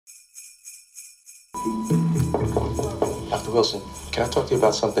Dr. Wilson, can I talk to you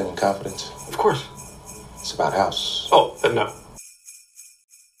about something in confidence? Of course. It's about House. Oh, no.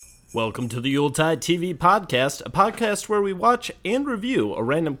 Welcome to the Yuletide TV Podcast, a podcast where we watch and review a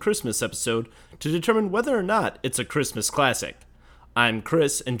random Christmas episode to determine whether or not it's a Christmas classic. I'm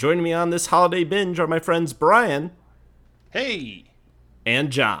Chris, and joining me on this holiday binge are my friends Brian. Hey!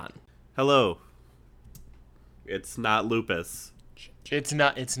 And John. Hello. It's not lupus.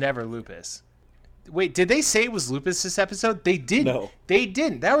 It's never lupus. Wait, did they say it was lupus this episode? They didn't. No. They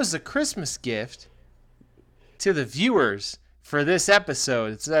didn't. That was a Christmas gift to the viewers for this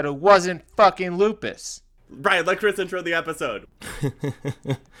episode, so that it wasn't fucking lupus. Brian, let Chris intro the episode.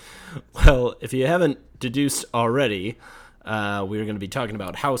 Well, if you haven't deduced already, we're going to be talking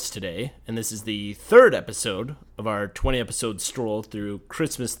about House today, and this is the third episode of our 20-episode stroll through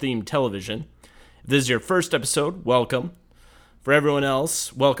Christmas-themed television. If this is your first episode, welcome. For everyone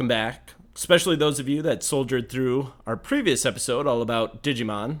else, welcome back, especially those of you that soldiered through our previous episode all about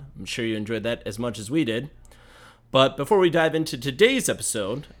Digimon. I'm sure you enjoyed that as much as we did. But before we dive into today's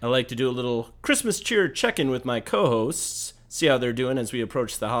episode, I like to do a little Christmas cheer check-in with my co-hosts, see how they're doing as we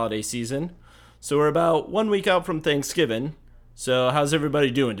approach the holiday season. So we're about 1 week out from Thanksgiving. So how's everybody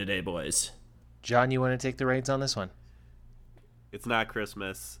doing today, boys? John, you want to take the reins on this one? It's not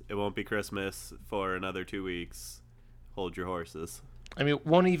Christmas. It won't be Christmas for another 2 weeks. Hold your horses. I mean, it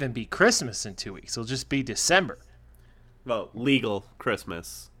won't even be Christmas in 2 weeks. It'll just be December. Well, legal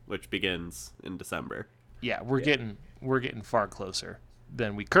Christmas, which begins in December. Yeah, we're getting far closer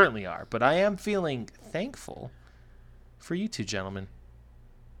than we currently are. But I am feeling thankful for you two gentlemen.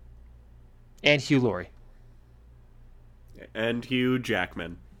 And Hugh Laurie. And Hugh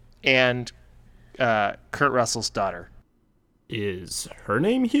Jackman. And Kurt Russell's daughter. Is her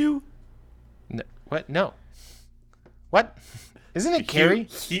name Hugh? No, what? No. What? Isn't it Carrie?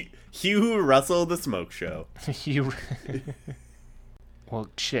 Hugh Russell, The Smoke Show. Hugh. Well,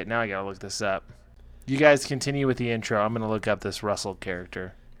 shit, now I gotta look this up. You guys continue with the intro. I'm gonna look up this Russell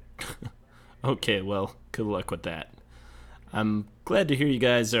character. Okay, well, good luck with that. I'm glad to hear you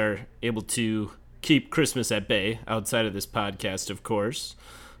guys are able to keep Christmas at bay, outside of this podcast, of course.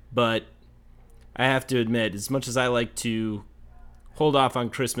 But I have to admit, as much as I like to hold off on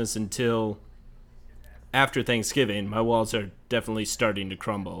Christmas until after Thanksgiving, my walls are definitely starting to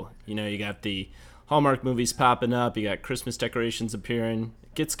crumble. You know, you got the Hallmark movies popping up, you got Christmas decorations appearing.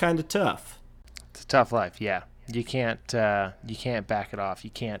 It gets kind of tough. It's a tough life, yeah. You can't back it off. You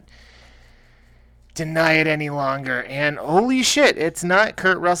can't deny it any longer. And holy shit, it's not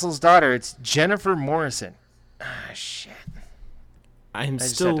Kurt Russell's daughter. It's Jennifer Morrison. Ah, shit. I'm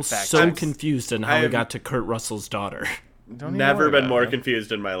just still had to fact so check. confused on how we got to Kurt Russell's daughter. Don't even Never worry been about more it.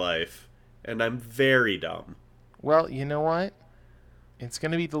 confused in my life. And I'm very dumb. Well, you know what? It's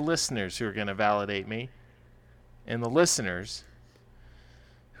going to be the listeners who are going to validate me. And the listeners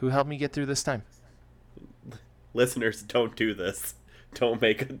who helped me get through this time. Listeners, don't do this. Don't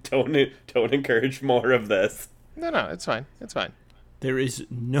encourage more of this. No, it's fine. It's fine. There's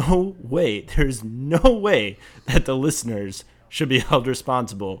no way that the listeners should be held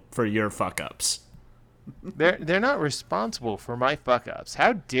responsible for your fuck-ups. They're not responsible for my fuck-ups.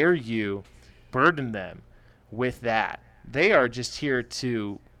 How dare you burden them with that? They are just here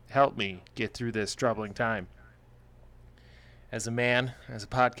to help me get through this troubling time. As a man, as a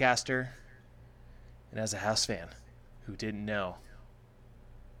podcaster, and as a House fan who didn't know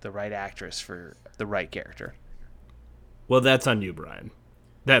the right actress for the right character. Well, that's on you, Brian.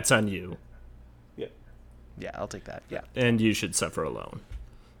 That's on you. Yeah, I'll take that. Yeah. And you should suffer alone.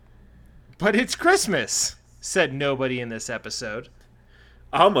 But it's Christmas, said nobody in this episode.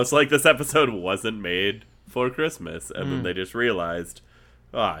 Almost like this episode wasn't made for Christmas. And then they just realized,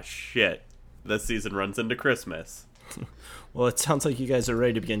 shit, this season runs into Christmas. Well, it sounds like you guys are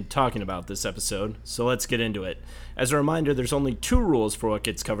ready to begin talking about this episode, so let's get into it. As a reminder, there's only 2 rules for what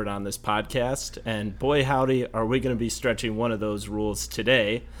gets covered on this podcast, and boy howdy, are we going to be stretching one of those rules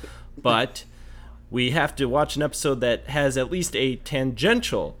today. But we have to watch an episode that has at least a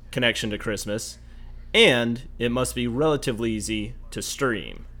tangential connection to Christmas, and it must be relatively easy to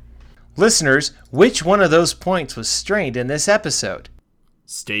stream. Listeners, which one of those points was strained in this episode?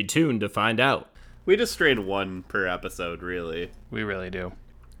 Stay tuned to find out. We just strain 1 per episode, really. We really do.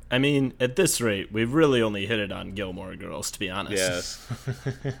 I mean, at this rate, we've really only hit it on Gilmore Girls, to be honest. Yes.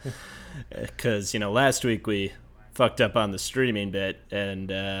 Because, last week we fucked up on the streaming bit,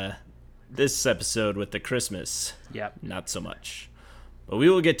 and this episode with the Christmas, Yep. not so much. But we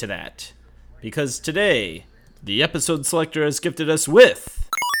will get to that, because today, the episode selector has gifted us with...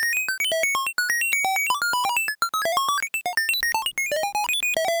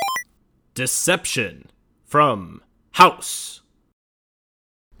 Deception from House.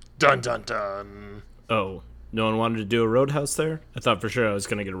 Dun dun dun. Oh, no one wanted to do a Roadhouse there? I thought for sure I was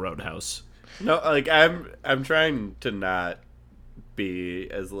going to get a Roadhouse. No, like I'm trying to not be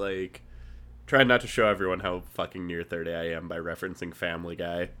as like trying not to show everyone how fucking near 30 I am by referencing Family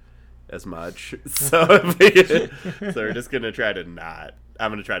Guy as much. So we're just gonna try to not.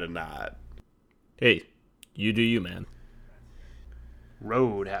 I'm gonna try to not. Hey, you do you, man.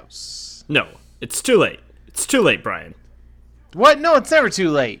 Roadhouse. No, it's too late. It's too late, Brian. What? No, it's never too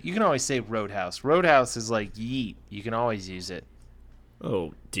late. You can always say Roadhouse. Roadhouse is like yeet. You can always use it.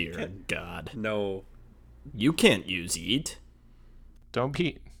 Oh, dear God. No. You can't use eat. Don't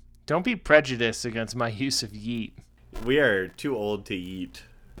be prejudiced against my use of yeet. We are too old to eat.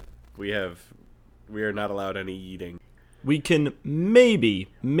 We are not allowed any eating. We can maybe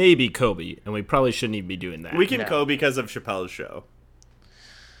Kobe, and we probably shouldn't even be doing that. We can No. go because of Chappelle's show.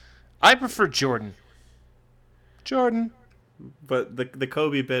 I prefer Jordan. Jordan. But the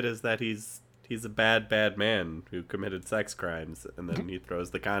Kobe bit is that he's a bad man who committed sex crimes, and then he throws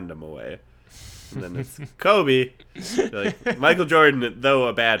the condom away. And then it's Kobe. Like, Michael Jordan, though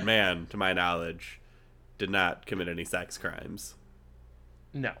a bad man, to my knowledge, did not commit any sex crimes.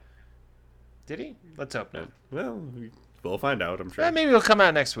 No. Did he? Let's hope not. Well, we'll find out, I'm sure. Maybe it'll come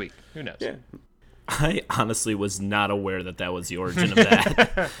out next week. Who knows? Yeah. I honestly was not aware that was the origin of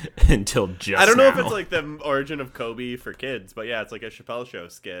that until just I don't know if now. it's like the origin of Kobe for kids, but yeah, it's like a Chappelle Show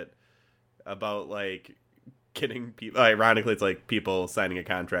skit about like getting people. Ironically, it's like people signing a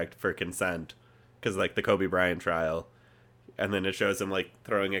contract for consent because like the Kobe Bryant trial, and then it shows him like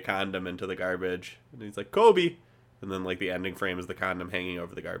throwing a condom into the garbage, and he's like Kobe, and then like the ending frame is the condom hanging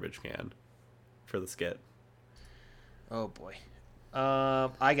over the garbage can for the skit. Oh boy.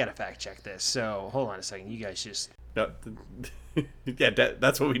 I gotta fact check this. So hold on a second. You guys just No, yeah,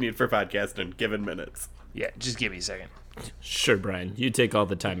 that's what we need for podcasting. Given minutes. just give me a second. Sure, Brian. You take all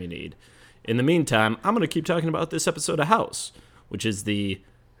the time you need. In the meantime, I'm going to keep talking about this episode of House, which is the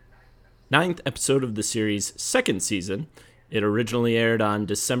 9th episode of the series' 2nd season. It originally aired on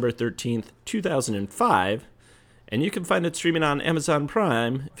December 13th, 2005, and you can find it streaming on Amazon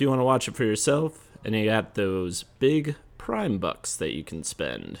Prime if you want to watch it for yourself, and you got those big Prime bucks that you can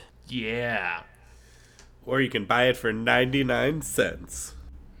spend. Yeah. Or you can buy it for 99 cents.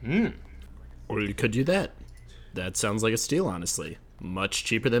 Or you could do that. That sounds like a steal, honestly. Much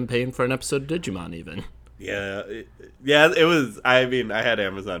cheaper than paying for an episode of Digimon, even. Yeah, it was. I mean, I had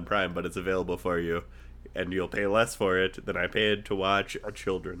Amazon Prime, but it's available for you, and you'll pay less for it than I paid to watch a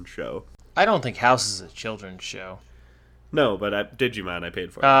children's show. I don't think House is a children's show. No, but Digimon I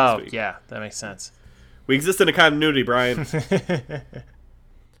paid for Oh, this week. yeah, that makes sense. We exist in a continuity, Brian.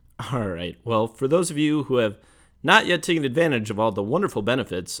 All right. Well, for those of you who have not yet taken advantage of all the wonderful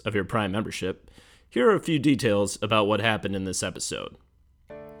benefits of your Prime membership, here are a few details about what happened in this episode.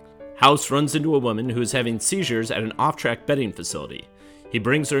 House runs into a woman who is having seizures at an off-track betting facility. He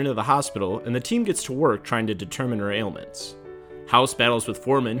brings her into the hospital, and the team gets to work trying to determine her ailments. House battles with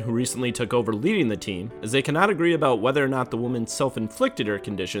Foreman, who recently took over leading the team, as they cannot agree about whether or not the woman self-inflicted her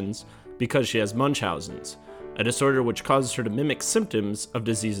conditions because she has Munchausen's, a disorder which causes her to mimic symptoms of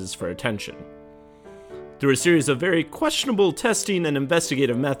diseases for attention. Through a series of very questionable testing and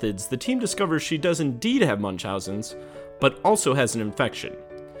investigative methods, the team discovers she does indeed have Munchausen's, but also has an infection.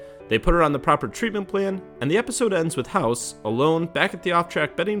 They put her on the proper treatment plan, and the episode ends with House alone back at the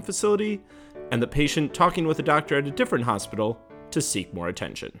off-track betting facility, and the patient talking with a doctor at a different hospital to seek more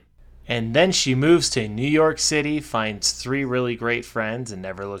attention. And then she moves to New York City, finds 3 really great friends, and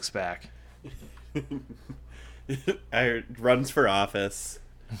never looks back. Runs for office.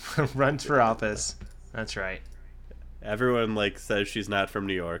 Runs for office. That's right. Everyone says she's not from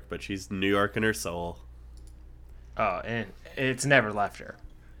New York, but she's New York in her soul. Oh, and it's never left her.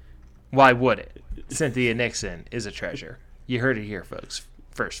 Why would it? Cynthia Nixon is a treasure. You heard it here, folks.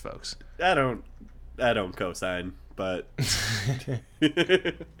 First, folks. I don't co-sign, but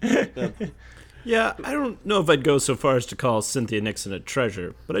Yeah, I don't know if I'd go so far as to call Cynthia Nixon a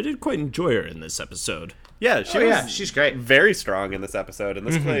treasure, but I did quite enjoy her in this episode. yeah, She's great. very strong in this episode, and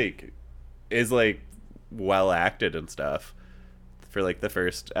this is well acted and stuff for the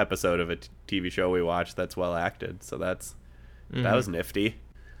first episode of a TV show we watched. That's well acted, so that was nifty.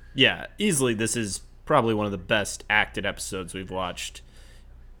 Yeah, easily this is probably one of the best acted episodes we've watched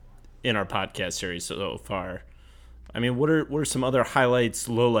in our podcast series so far. I mean, what are some other highlights,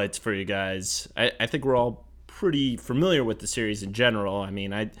 lowlights for you guys? I think we're all pretty familiar with the series in general. I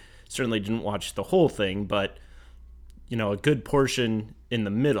mean, I certainly didn't watch the whole thing, but, a good portion in the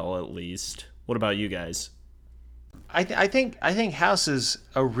middle at least. What about you guys? I think House is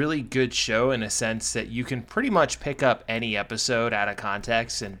a really good show in a sense that you can pretty much pick up any episode out of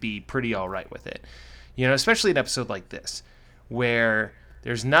context and be pretty all right with it. You know, especially an episode like this, where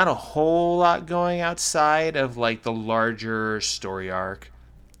there's not a whole lot going outside of like the larger story arc,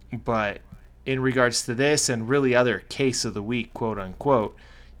 but in regards to this and really other case of the week, quote unquote,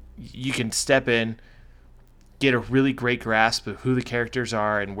 you can step in, get a really great grasp of who the characters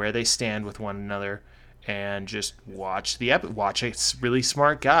are and where they stand with one another, and just watch watch a really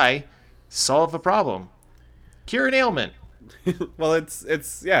smart guy solve a problem, cure an ailment. Well,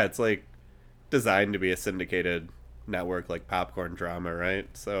 it's like designed to be a syndicated network, like popcorn drama, right?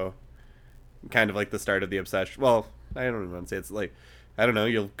 So kind of like the start of The Obsession. Well, I don't even want to say it's like, I don't know,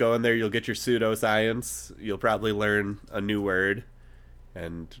 you'll go in there, you'll get your pseudoscience, you'll probably learn a new word,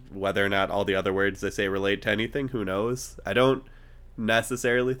 and whether or not all the other words they say relate to anything, who knows? I don't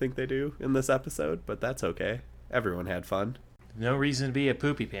necessarily think they do in this episode, but that's okay. Everyone had fun. No reason to be a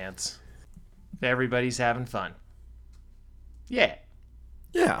poopy pants. Everybody's having fun. Yeah.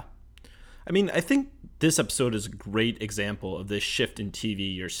 Yeah. I mean, I think this episode is a great example of this shift in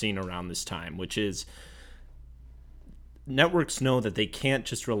TV you're seeing around this time, which is networks know that they can't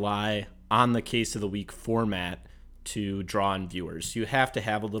just rely on the case of the week format to draw in viewers. You have to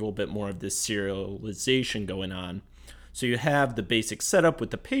have a little bit more of this serialization going on. So you have the basic setup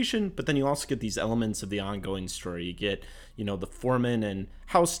with the patient, but then you also get these elements of the ongoing story. You get, you know, the Foreman and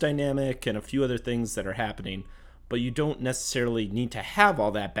House dynamic and a few other things that are happening, but you don't necessarily need to have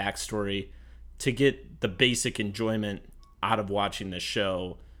all that backstory to get the basic enjoyment out of watching the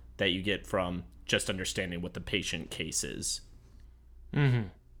show that you get from just understanding what the patient case is. Mm-hmm.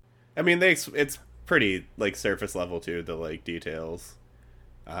 I mean, it's pretty like surface level too, the like details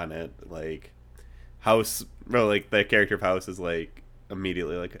on it. Like House, well, like the character of House is like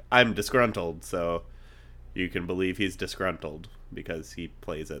immediately like, I'm disgruntled, so you can believe he's disgruntled because he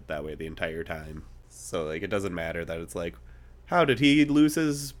plays it that way the entire time. So like it doesn't matter that it's like, how did he lose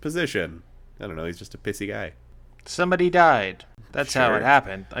his position? I don't know, he's just a pissy guy. Somebody died. That's how it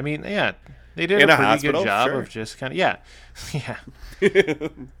happened. I mean, yeah, they did In a a pretty hospital, good job sure. of just kind of, yeah.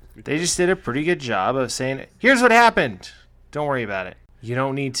 They just did a pretty good job of saying, here's what happened. Don't worry about it. You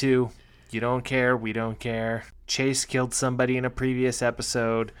don't need to. You don't care. We don't care. Chase killed somebody in a previous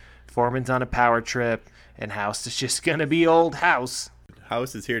episode. Foreman's on a power trip. And House is just going to be old House.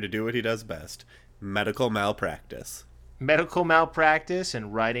 House is here to do what he does best. Medical malpractice. Medical malpractice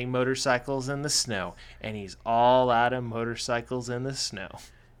and riding motorcycles in the snow. And he's all out of motorcycles in the snow.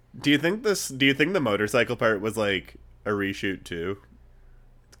 Do you think the motorcycle part was like a reshoot too?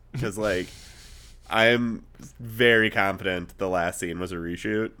 Because like I'm very confident the last scene was a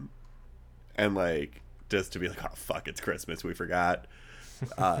reshoot, and like just to be like, oh fuck, it's Christmas, we forgot.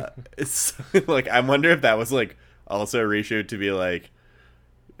 It's like I wonder if that was like also a reshoot to be like,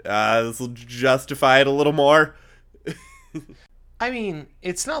 this will justify it a little more. I mean,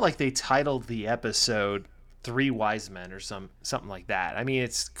 it's not like they titled the episode Three Wise Men or something like that. I mean,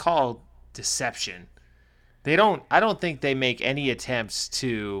 it's called Deception. I don't think they make any attempts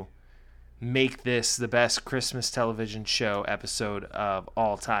to make this the best Christmas television show episode of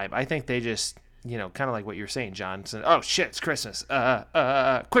all time. I think they just, you know, kind of like what you're saying, John. So, oh shit, it's Christmas.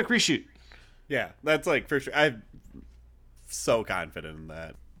 Quick reshoot. Yeah, that's like for sure. I'm so confident in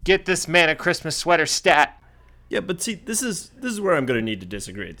that. Get this man a Christmas sweater stat. Yeah, but see, this is where I'm going to need to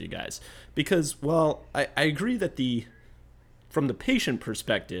disagree with you guys. Because, well, I agree that from the patient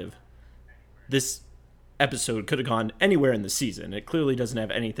perspective, this episode could have gone anywhere in the season. It clearly doesn't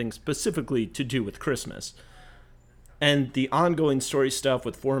have anything specifically to do with Christmas. And the ongoing story stuff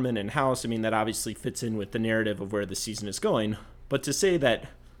with Foreman and House, I mean, that obviously fits in with the narrative of where the season is going. But to say that,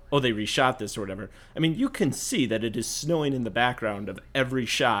 oh, they reshot this or whatever, I mean, you can see that it is snowing in the background of every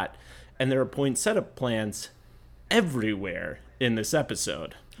shot, and there are point setup plans everywhere in this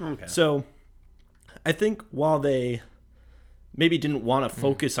episode. Okay. So I think while they maybe didn't want to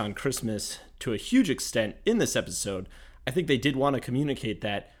focus on Christmas to a huge extent in this episode, I think they did want to communicate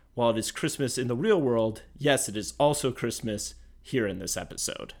that while it is Christmas in the real world, yes, it is also Christmas here in this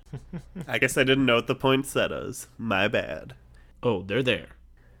episode. I guess I didn't note the poinsettias. My bad. Oh, they're there.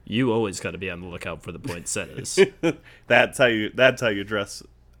 You always got to be on the lookout for the poinsettias. That's how you dress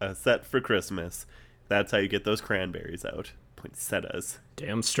a set for Christmas. That's how you get those cranberries out. Poinsettias.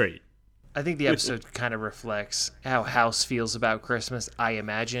 Damn straight. I think the episode kind of reflects how House feels about Christmas. I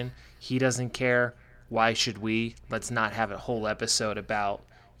imagine he doesn't care. Why should we? Let's not have a whole episode about,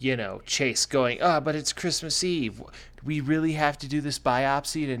 you know, Chase going, but it's Christmas Eve. Do we really have to do this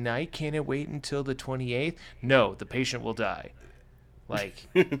biopsy tonight? Can't it wait until the 28th? No, the patient will die. Like,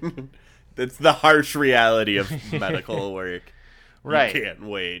 It's the harsh reality of medical work. Right. You can't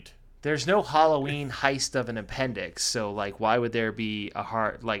wait. There's no Halloween heist of an appendix, so like, why would there be a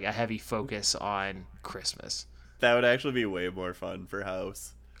heavy focus on Christmas? That would actually be way more fun for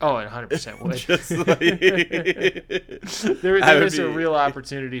House. Oh, it 100% would. Just like, there is a real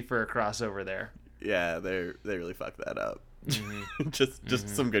opportunity for a crossover there. Yeah, they really fucked that up. Just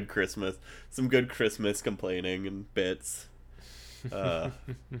some good Christmas complaining and bits.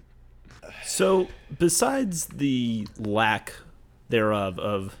 So, besides the lack thereof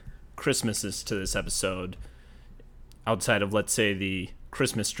of Christmases to this episode, outside of, let's say, the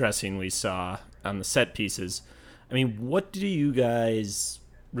Christmas dressing we saw on the set pieces, I mean, what do you guys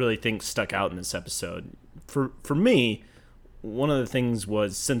really think stuck out in this episode? For me, one of the things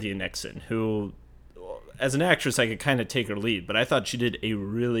was Cynthia Nixon, who, as an actress, I could kind of take her lead, but I thought she did a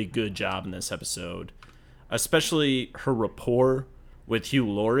really good job in this episode, especially her rapport with Hugh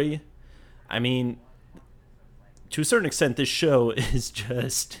Laurie. I mean, to a certain extent, this show is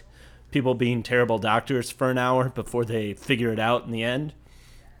just people being terrible doctors for an hour before they figure it out in the end.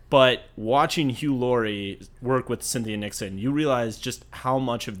 But watching Hugh Laurie work with Cynthia Nixon, you realize just how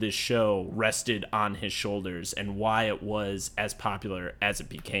much of this show rested on his shoulders and why it was as popular as it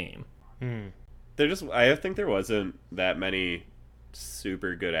became. I think there wasn't that many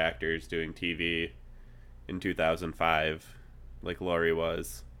super good actors doing TV in 2005 like Laurie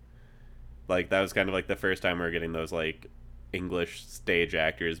was. Like, that was kind of like the first time we were getting those like English stage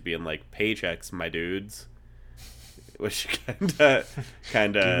actors being like, paychecks, my dudes. Which kind of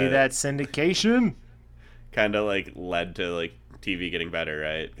Give me that syndication. Kind of like led to like TV getting better,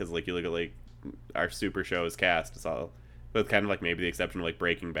 right? Because like you look at like our super shows cast, it's all, with kind of like maybe the exception of like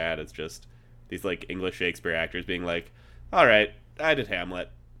Breaking Bad, it's just these like English Shakespeare actors being like, all right, I did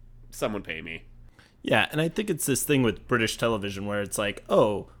Hamlet, someone pay me. Yeah, and I think it's this thing with British television where it's like,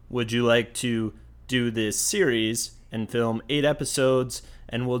 oh, would you like to do this series and film 8 episodes,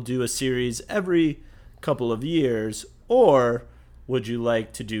 and we'll do a series every couple of years, or would you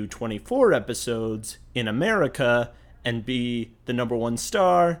like to do 24 episodes in America and be the #1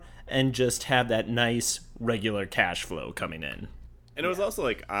 star and just have that nice regular cash flow coming in? And it was also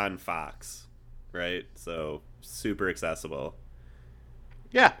like on Fox, right? So super accessible.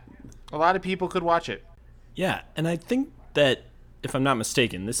 Yeah, a lot of people could watch it. Yeah, and I think that, if I'm not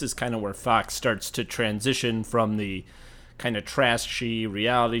mistaken, this is kind of where Fox starts to transition from the kind of trashy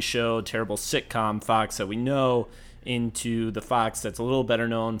reality show, terrible sitcom Fox that we know, into the Fox that's a little better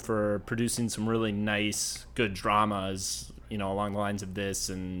known for producing some really nice, good dramas, you know, along the lines of this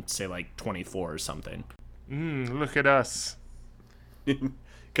and, say, like 24 or something. Look at us.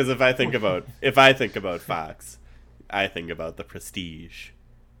 Because if I think about Fox, I think about The Prestige.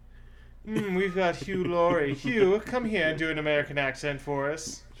 We've got Hugh Laurie. Hugh, come here and do an American accent for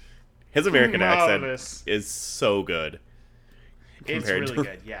us. His American Marvelous. accent is so good. It's really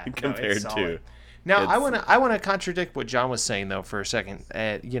good, yeah. Compared it's to solid. Now, I want to contradict what John was saying though for a second.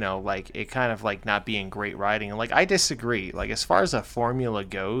 You know, like it kind of like not being great writing. Like, I disagree. Like, as far as a formula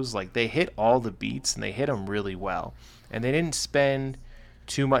goes, like they hit all the beats and they hit them really well, and they didn't spend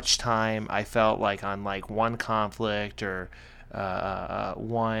too much time, I felt like, on like one conflict or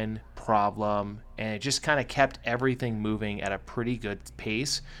one problem, and it just kind of kept everything moving at a pretty good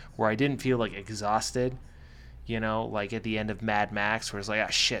pace where I didn't feel like exhausted. You know, like at the end of Mad Max, where it's like,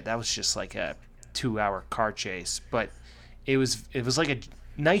 ah, shit, that was just like a 2-hour car chase. But it was like a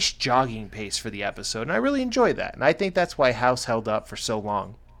nice jogging pace for the episode, and I really enjoyed that. And I think that's why House held up for so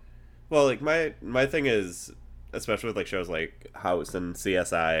long. Well, like my thing is, especially with like shows like House and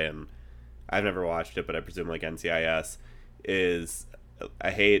CSI, and I've never watched it, but I presume like NCIS, is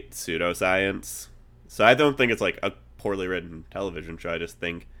I hate pseudoscience. So I don't think it's like a poorly written television show. I just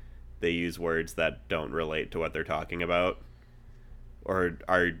think they use words that don't relate to what they're talking about, or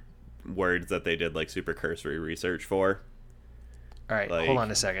are words that they did like super cursory research for. All right, like, hold on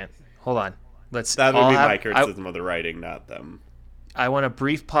a second. Hold on. That would be my criticism of the writing, not them. I want a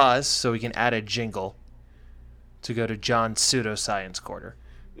brief pause so we can add a jingle to go to John's pseudoscience quarter.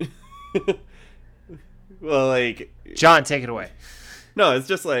 Well, like, John, take it away. No, it's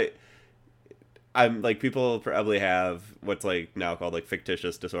just like, I'm like, people probably have what's like now called like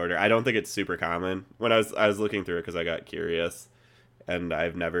fictitious disorder. I don't think it's super common. When I was looking through it because I got curious, and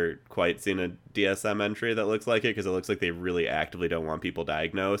I've never quite seen a DSM entry that looks like it, because it looks like they really actively don't want people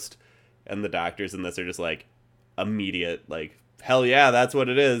diagnosed, and the doctors in this are just like immediate, like, hell yeah, that's what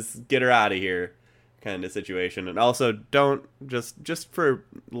it is, get her out of here kind of situation. And also, don't just for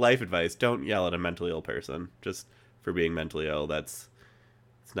life advice, don't yell at a mentally ill person just for being mentally ill. It's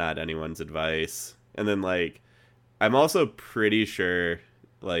not anyone's advice. And then, like, I'm also pretty sure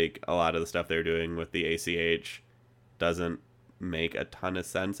like a lot of the stuff they're doing with the ACH doesn't make a ton of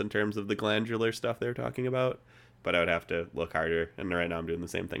sense in terms of the glandular stuff they're talking about, but I would have to look harder, and right now I'm doing the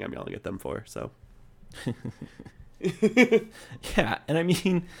same thing I'm yelling at them for, so. Yeah, and I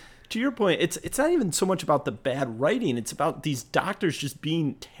mean, to your point, it's not even so much about the bad writing, it's about these doctors just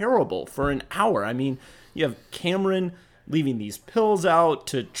being terrible for an hour. I mean, you have Cameron leaving these pills out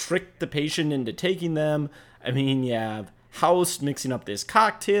to trick the patient into taking them. I mean, you have House mixing up this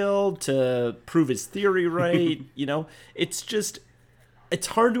cocktail to prove his theory right. You know, it's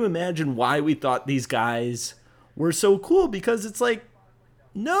hard to imagine why we thought these guys were so cool, because it's like,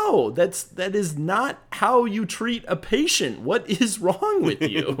 no, that is not how you treat a patient. What is wrong with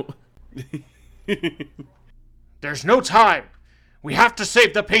you? There's no time. We have to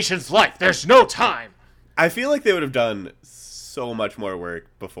save the patient's life. There's no time. I feel like they would have done so much more work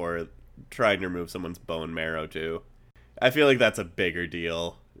before trying to remove someone's bone marrow, too. I feel like that's a bigger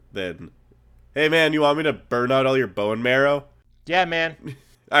deal than, hey, man, you want me to burn out all your bone marrow? Yeah, man.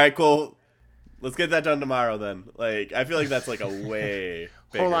 All right, cool. Let's get that done tomorrow, then. Like, I feel like that's like a way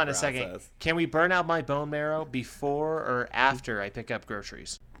bigger Hold on a process. second. Can we burn out my bone marrow before or after I pick up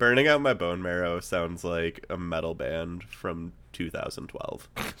groceries? Burning out my bone marrow sounds like a metal band from 2012.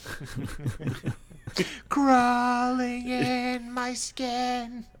 Crawling in my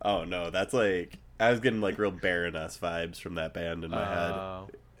skin. Oh, no, that's like, I was getting like real Baroness vibes from that band in my head. Oh,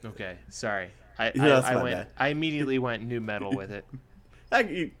 okay. Sorry. I that's my bad. I immediately went new metal with it.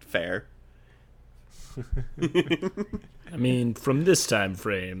 Fair. I mean, from this time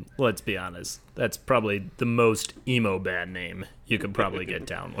frame, let's be honest, that's probably the most emo band name you could probably get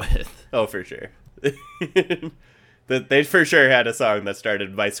down with. Oh, for sure. They for sure had a song that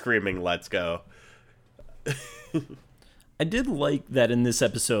started by screaming, "Let's go." I did like that in this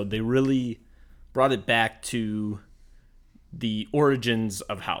episode, they really brought it back to the origins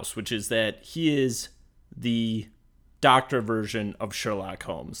of House, which is that he is the doctor version of Sherlock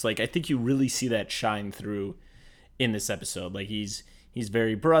Holmes. Like, I think you really see that shine through in this episode. Like, he's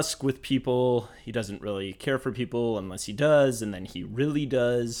very brusque with people. He doesn't really care for people unless he does, and then he really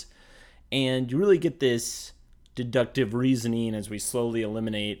does. And you really get this deductive reasoning as we slowly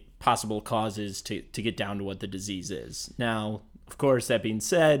eliminate possible causes to get down to what the disease is. Now, of course, that being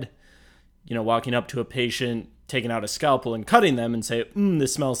said, you know, walking up to a patient, taking out a scalpel and cutting them and say,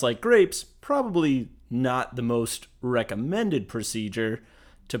 this smells like grapes, probably not the most recommended procedure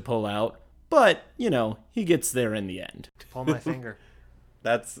to pull out, but, you know, he gets there in the end. Pull my finger.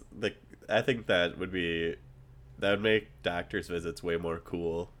 I think that would make doctor's visits way more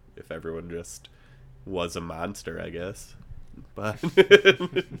cool if everyone just was a monster, I guess. But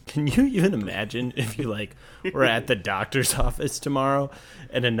can you even imagine if you were at the doctor's office tomorrow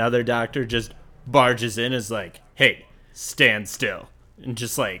and another doctor just barges in, is like, hey, stand still, and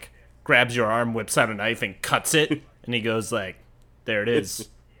just grabs your arm, whips out a knife and cuts it, and he goes like, there it is,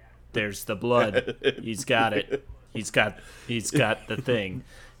 there's the blood, he's got it, he's got the thing,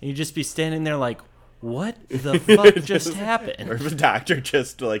 and you just be standing there like, what the fuck just happened? Or if a doctor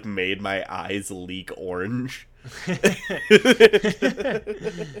just made my eyes leak orange.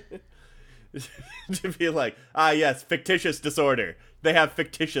 To be like, yes, fictitious disorder. They have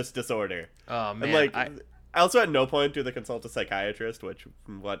fictitious disorder. Oh man. And I also at no point do they consult a psychiatrist, which,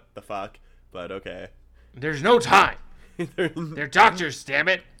 what the fuck? But okay. There's no time. They're doctors, damn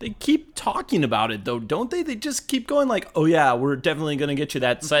it. They keep talking about it, though, don't they? They just keep going like, oh yeah, we're definitely going to get you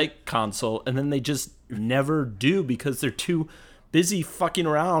that psych consult. And then they just never do because they're too busy fucking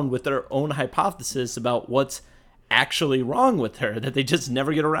around with their own hypothesis about what's actually wrong with her that they just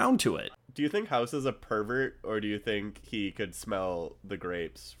never get around to it. Do you think House is a pervert, or do you think he could smell the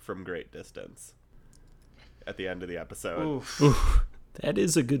grapes from great distance at the end of the episode? Oof. That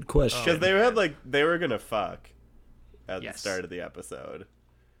is a good question. Because they were gonna fuck at the start of the episode,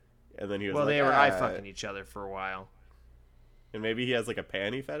 and then he was they were eye fucking each other for a while, and maybe he has a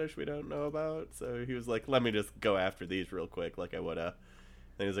panty fetish we don't know about. So he was like, "Let me just go after these real quick, like I woulda."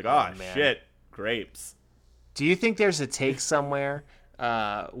 And he was like, "Oh shit, grapes." Do you think there's a take somewhere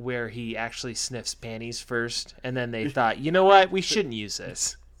where he actually sniffs panties first, and then they thought, you know what, we shouldn't use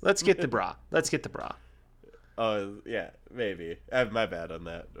this. Let's get the bra. Oh, yeah, maybe. My bad on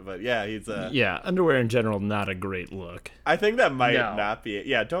that. But yeah, he's yeah, underwear in general, not a great look. I think that might not be it.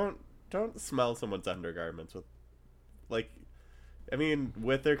 Yeah, don't smell someone's undergarments with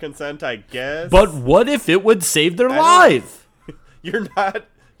with their consent, I guess. But what if it would save their life? You're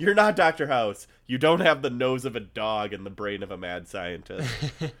not Dr. House. You don't have the nose of a dog and the brain of a mad scientist.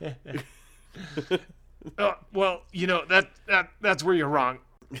 Well, that's where you're wrong.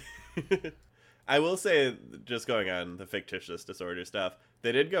 I will say, just going on the fictitious disorder stuff,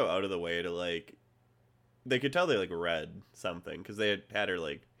 they did go out of the way to like, they could tell they like read something because they had her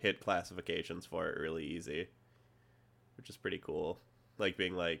like hit classifications for it really easy, which is pretty cool. Like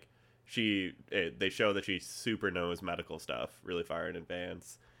being like, they show that she super knows medical stuff really far in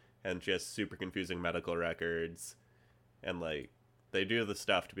advance, and she has super confusing medical records, and like they do the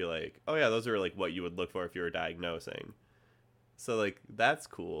stuff to be like, oh yeah, those are like what you would look for if you were diagnosing. So like that's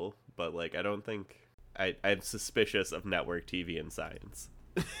cool, but like I don't think I'm suspicious of network TV and science.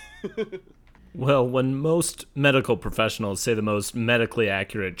 Well, when most medical professionals say the most medically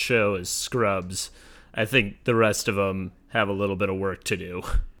accurate show is Scrubs, I think the rest of them have a little bit of work to do.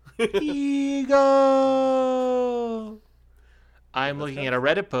 Ego! I'm looking at a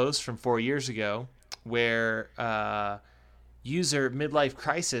Reddit post from 4 years ago where user Midlife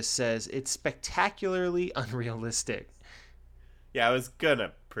Crisis says it's spectacularly unrealistic. Yeah, I was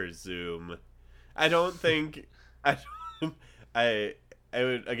gonna presume. I don't think I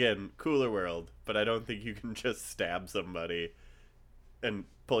would, again, cooler world, but I don't think you can just stab somebody and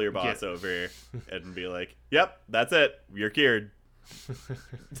pull your boss over and be like, "Yep, that's it. You're cured."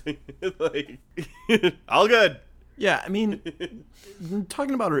 Like, all good. Yeah, I mean,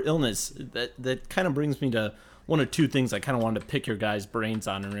 talking about her illness, that kind of brings me to one or two things I kind of wanted to pick your guys' brains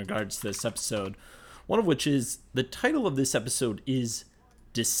on in regards to this episode. One of which is the title of this episode is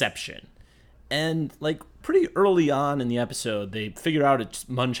Deception. And, like, pretty early on in the episode, they figure out it's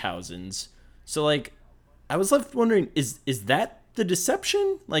Munchausen's. So, like, I was left wondering, is that the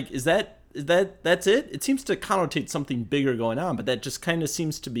deception? Like, that's it? It seems to connotate something bigger going on, but that just kind of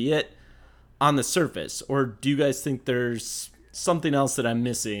seems to be it on the surface. Or do you guys think there's something else that I'm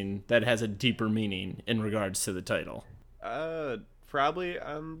missing that has a deeper meaning in regards to the title? Probably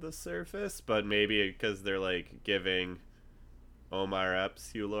on the surface, but maybe because they're, like, giving Omar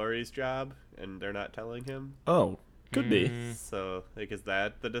Epps Hugh Laurie's job, and they're not telling him. Oh, could be. So, like, is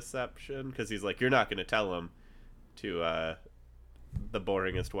that the deception? Because he's like, you're not going to tell him to the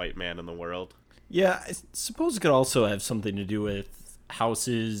boringest white man in the world. Yeah, I suppose it could also have something to do with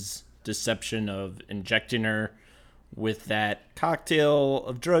House's deception of injecting her with that cocktail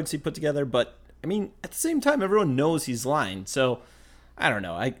of drugs he put together. But, I mean, at the same time, everyone knows he's lying. So, I don't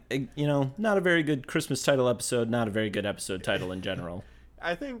know. I not a very good Christmas title episode, not a very good episode title in general.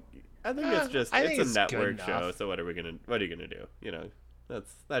 I think it's just, I think it's a it's network good show, enough. so what are you going to do? You know,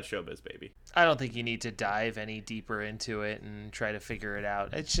 that's showbiz, baby. I don't think you need to dive any deeper into it and try to figure it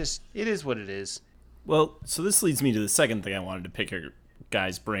out. It's just, it is what it is. Well, so this leads me to the second thing I wanted to pick your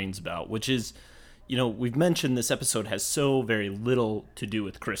guys' brains about, which is, we've mentioned this episode has so very little to do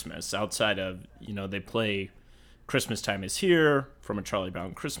with Christmas outside of, they play Christmas Time Is Here from a Charlie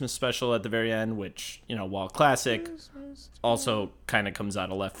Brown Christmas special at the very end, which, while classic, also kind of comes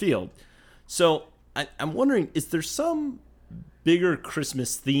out of left field. So I'm wondering, is there some bigger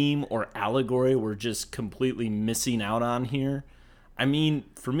Christmas theme or allegory we're just completely missing out on here? I mean,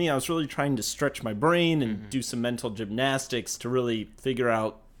 for me, I was really trying to stretch my brain and do some mental gymnastics to really figure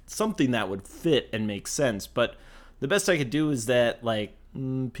out something that would fit and make sense. But the best I could do is that, like,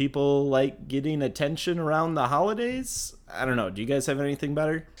 people like getting attention around the holidays. I don't know. Do you guys have anything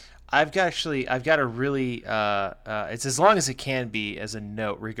better? I've got a really, it's as long as it can be as a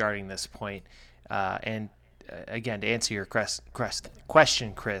note regarding this point. And again, to answer your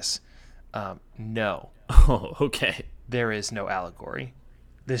question, Chris, no. Oh, okay. There is no allegory.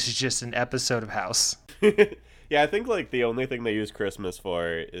 This is just an episode of House. Yeah, I think, like, the only thing they use Christmas for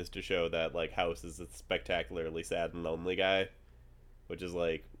is to show that, like, House is a spectacularly sad and lonely guy, which is,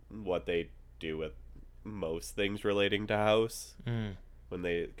 like, what they do with most things relating to House.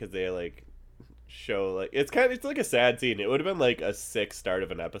 Because they, like, show, like, it's like a sad scene. It would have been, like, a sick start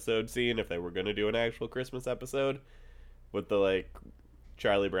of an episode scene if they were going to do an actual Christmas episode with the, like,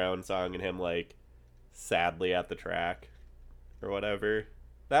 Charlie Brown song and him, like, sadly at the track or whatever.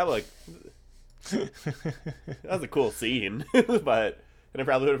 That, like, that was a cool scene. And it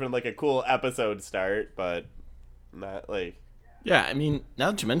probably would have been, like, a cool episode start, but not, like... Yeah, I mean, now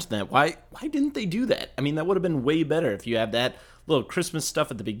that you mention that, why didn't they do that? I mean, that would have been way better if you have that little Christmas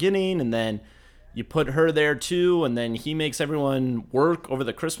stuff at the beginning, and then you put her there too, and then he makes everyone work over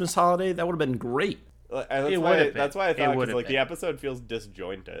the Christmas holiday. That would have been great. That's why I thought, because, like, the episode feels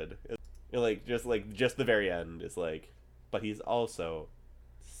disjointed. Just the very end is like, but he's also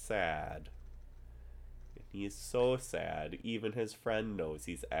sad. He's so sad. Even his friend knows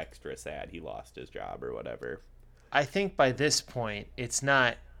he's extra sad. He lost his job or whatever. I think by this point, it's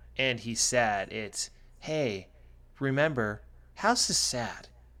not, and he's sad. It's, hey, remember, House is sad.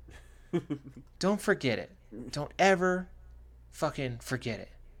 Don't forget it. Don't ever fucking forget it.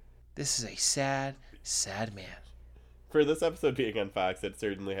 This is a sad, sad man. For this episode being on Fox, it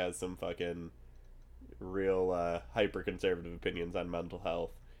certainly has some fucking real hyper-conservative opinions on mental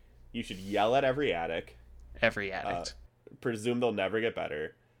health. You should yell at every addict. Every addict. Presume they'll never get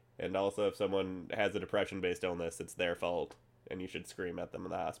better. And also, if someone has a depression-based illness, it's their fault. And you should scream at them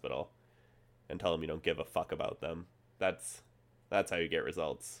in the hospital and tell them you don't give a fuck about them. That's how you get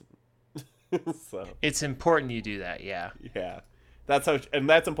results. So It's important you do that, yeah. yeah, that's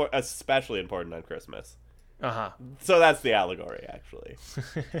important, especially important on Christmas. Uh-huh. So that's the allegory, actually.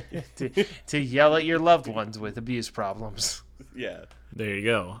 to yell at your loved ones with abuse problems. Yeah. There you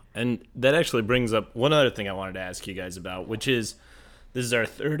go. And that actually brings up one other thing I wanted to ask you guys about, which is this is our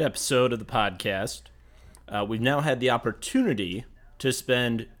third episode of the podcast. We've now had the opportunity to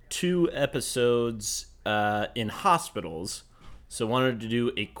spend 2 episodes in hospitals. So I wanted to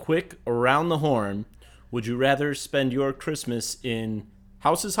do a quick around the horn. Would you rather spend your Christmas in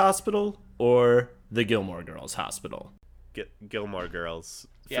House's hospital or the Gilmore Girls hospital? Gilmore Girls,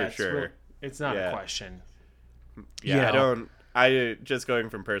 Yeah, for sure. It's not a question. Yeah, I just going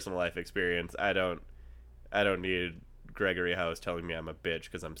from personal life experience, I don't need Gregory House telling me I'm a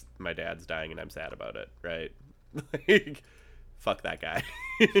bitch because my dad's dying and I'm sad about it, right? Like, fuck that guy.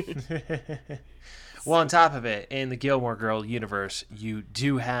 Well, on top of it, in the Gilmore Girl universe, you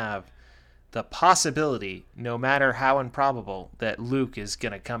do have the possibility, no matter how improbable, that Luke is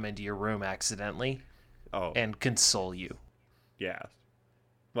going to come into your room accidentally and console you. Yeah.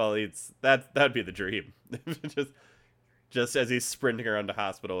 Well, that'd be the dream. just as he's sprinting around the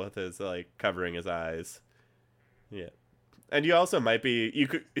hospital with his like covering his eyes. Yeah. And you also might be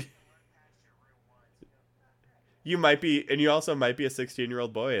you also might be a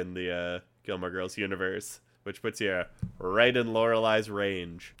 16-year-old boy in the Gilmore Girls universe, which puts you right in Lorelei's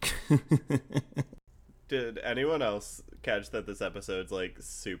range. Did anyone else catch that this episode's like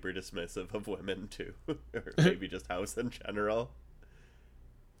super dismissive of women too? Or maybe just House in general?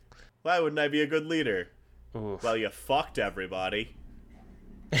 Why wouldn't I be a good leader? Oof. Well, you fucked everybody.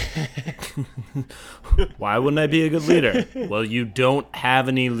 Why wouldn't I be a good leader? Well, you don't have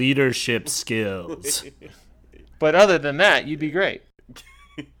any leadership skills. But other than that, you'd be great.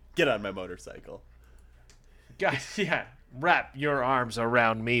 Get on my motorcycle. Guys, yeah. Wrap your arms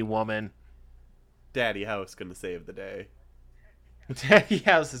around me, woman. Daddy House gonna save the day. Daddy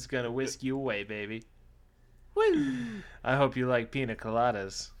House is going to whisk you away, baby. Woo! I hope you like pina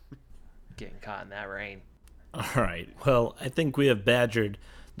coladas. Getting caught in that rain. All right. Well, I think we have badgered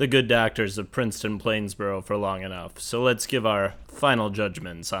the good doctors of Princeton Plainsboro for long enough. So let's give our final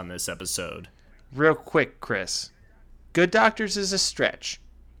judgments on this episode. Real quick, Chris. Good doctors is a stretch.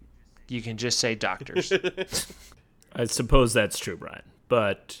 You can just say doctors. I suppose that's true, Brian.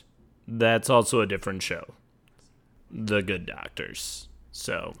 But that's also a different show. The Good Doctors.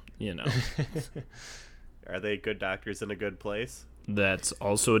 So, you know. Are they good doctors in a good place? That's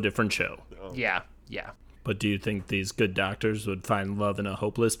also a different show. Oh. Yeah. But do you think these good doctors would find love in a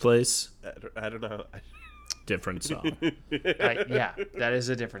hopeless place? I don't know. Different song. Yeah, that is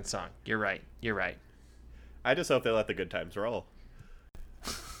a different song. You're right. I just hope they let the good times roll.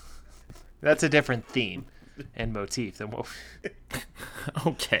 That's a different theme and motif than what...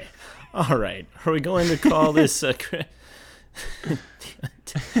 Okay. All right. Are we going to call this a...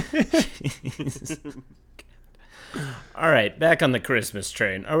 All right, back on the Christmas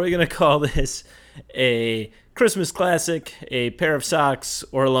train. Are we going to call this a Christmas classic, a pair of socks,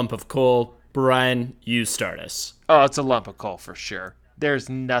 or a lump of coal? Brian, you start us. Oh, it's a lump of coal for sure. There's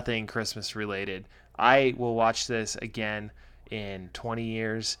nothing Christmas related. I will watch this again in 20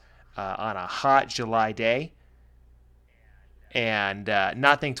 years on a hot July day and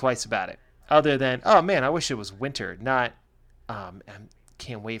not think twice about it. Other than, oh man, I wish it was winter. Not, I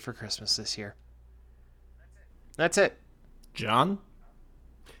can't wait for Christmas this year. That's it. John?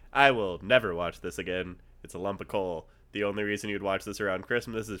 I will never watch this again. It's a lump of coal. The only reason you'd watch this around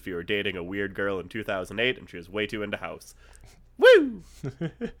Christmas is if you were dating a weird girl in 2008 and she was way too into House. Woo!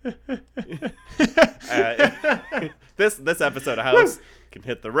 This episode of House can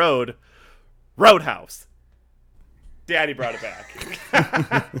hit the road. Roadhouse. Daddy brought it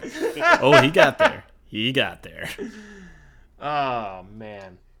back. Oh, he got there. Oh,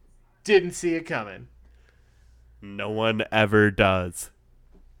 man. Didn't see it coming. No one ever does.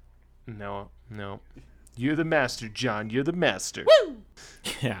 No. You're the master, John. You're the master.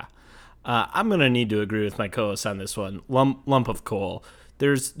 Yeah. I'm going to need to agree with my co-host on this one. Lump of coal.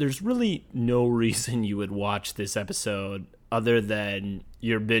 There's really no reason you would watch this episode other than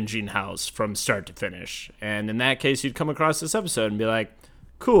you're binging House from start to finish. And in that case, you'd come across this episode and be like,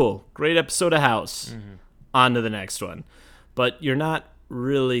 cool, great episode of House. Mm-hmm. On to the next one. But you're not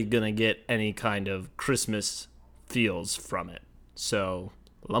really going to get any kind of Christmas feels from it. So,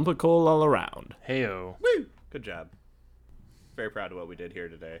 lump of coal all around. Heyo. Woo! Good job. Very proud of what we did here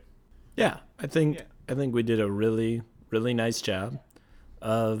today. Yeah, I think we did a really, really nice job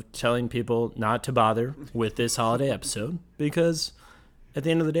of telling people not to bother with this holiday episode because at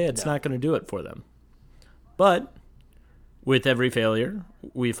the end of the day, it's not going to do it for them. But with every failure,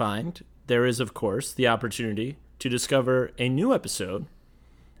 we find there is, of course, the opportunity to discover a new episode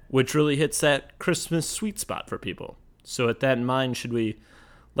which really hits that Christmas sweet spot for people. So with that in mind, should we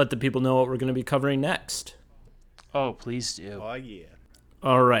let the people know what we're going to be covering next? Oh, please do. Oh, yeah.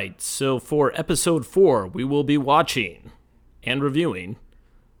 All right, so for episode 4, we will be watching and reviewing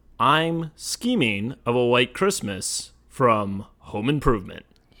I'm Scheming of a White Christmas from Home Improvement.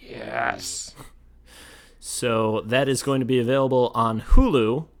 Yes. So that is going to be available on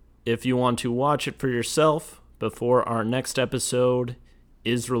Hulu if you want to watch it for yourself before our next episode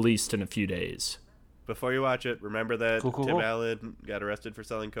is released in a few days. Before you watch it, remember that Cool. Tim Allen got arrested for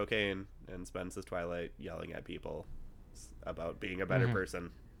selling cocaine and spends his twilight yelling at people about being a better person.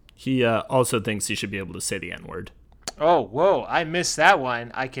 He also thinks he should be able to say the N-word. Oh, whoa. I missed that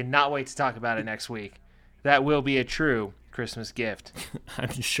one. I cannot wait to talk about it next week. That will be a true Christmas gift.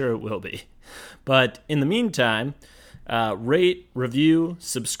 I'm sure it will be. But in the meantime, rate, review,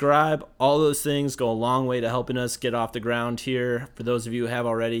 subscribe, all those things go a long way to helping us get off the ground here. For those of you who have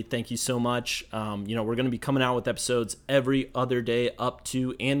already, thank you so much. We're going to be coming out with episodes every other day up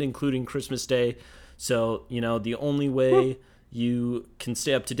to and including Christmas Day. So, the only way you can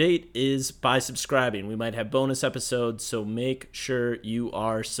stay up to date is by subscribing. We might have bonus episodes, so make sure you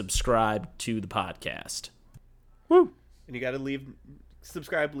are subscribed to the podcast. Woo! And you got to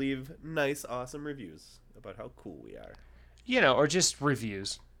subscribe, leave nice, awesome reviews about how cool we are. Or just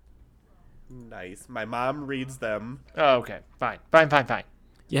reviews. Nice. My mom reads them. Oh, okay. Fine.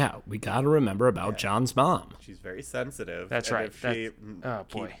 Yeah, we got to remember about John's mom. She's very sensitive. That's and right. If Oh,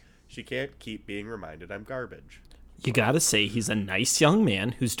 boy. She can't keep being reminded I'm garbage. You got to say he's a nice young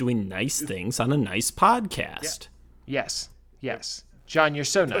man who's doing nice things on a nice podcast. Yes. John, you're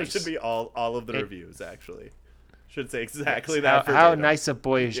so That nice. should be all of the reviews, actually. Should say exactly How that. verbatim. nice a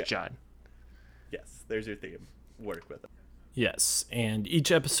boy is John. Yes, there's your theme. Work with it. Yes, and each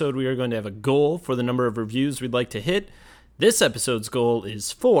episode we are going to have a goal for the number of reviews we'd like to hit. This episode's goal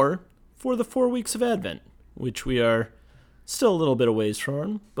is 4 for the 4 weeks of Advent, which we are still a little bit a ways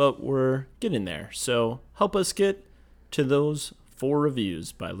from, but we're getting there. So help us get to those 4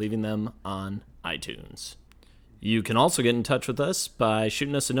 reviews by leaving them on iTunes. You can also get in touch with us by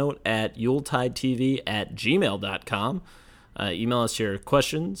shooting us a note at yuletidetv@gmail.com. Email us your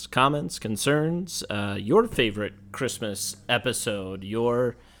questions, comments, concerns, your favorite Christmas episode,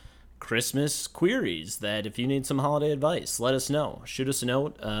 your Christmas queries that if you need some holiday advice, let us know. Shoot us a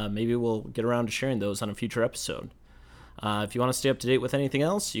note. Maybe we'll get around to sharing those on a future episode. If you want to stay up to date with anything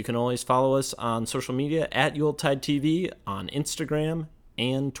else, you can always follow us on social media at YuleTideTV on Instagram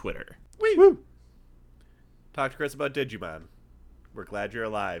and Twitter. Woo! Talk to Chris about Digimon. We're glad you're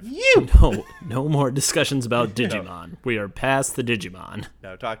alive. No more discussions about Digimon. We are past the Digimon.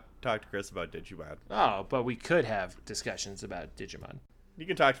 No, talk to Chris about Digimon. Oh, but we could have discussions about Digimon. You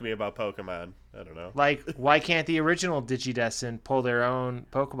can talk to me about Pokemon. I don't know. Like, why can't the original Digidestin pull their own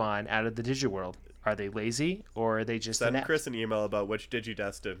Pokemon out of the Digiworld? Are they lazy, or are they just Send inept? Chris an email about which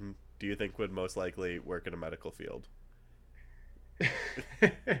Digidestin do you think would most likely work in a medical field?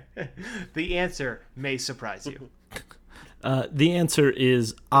 The answer may surprise you. The answer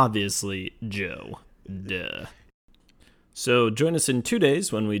is obviously Joe. Duh. So join us in 2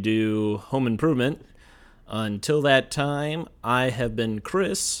 days when we do Home Improvement. Until that time, I have been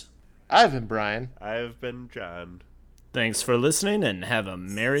Chris. I've been Brian. I've been John. Thanks for listening and have a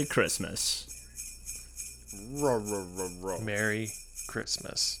Merry Christmas. Merry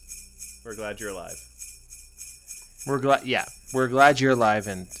Christmas. We're glad you're alive. We're glad you're alive,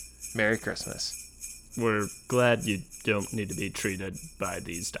 and Merry Christmas. We're glad you don't need to be treated by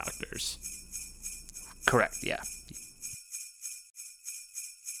these doctors. Correct, yeah.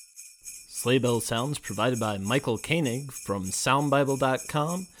 Sleigh Bell Sounds provided by Michael Koenig from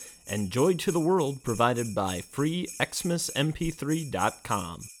SoundBible.com and Joy to the World provided by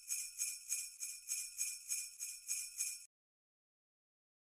FreeXmasMP3.com.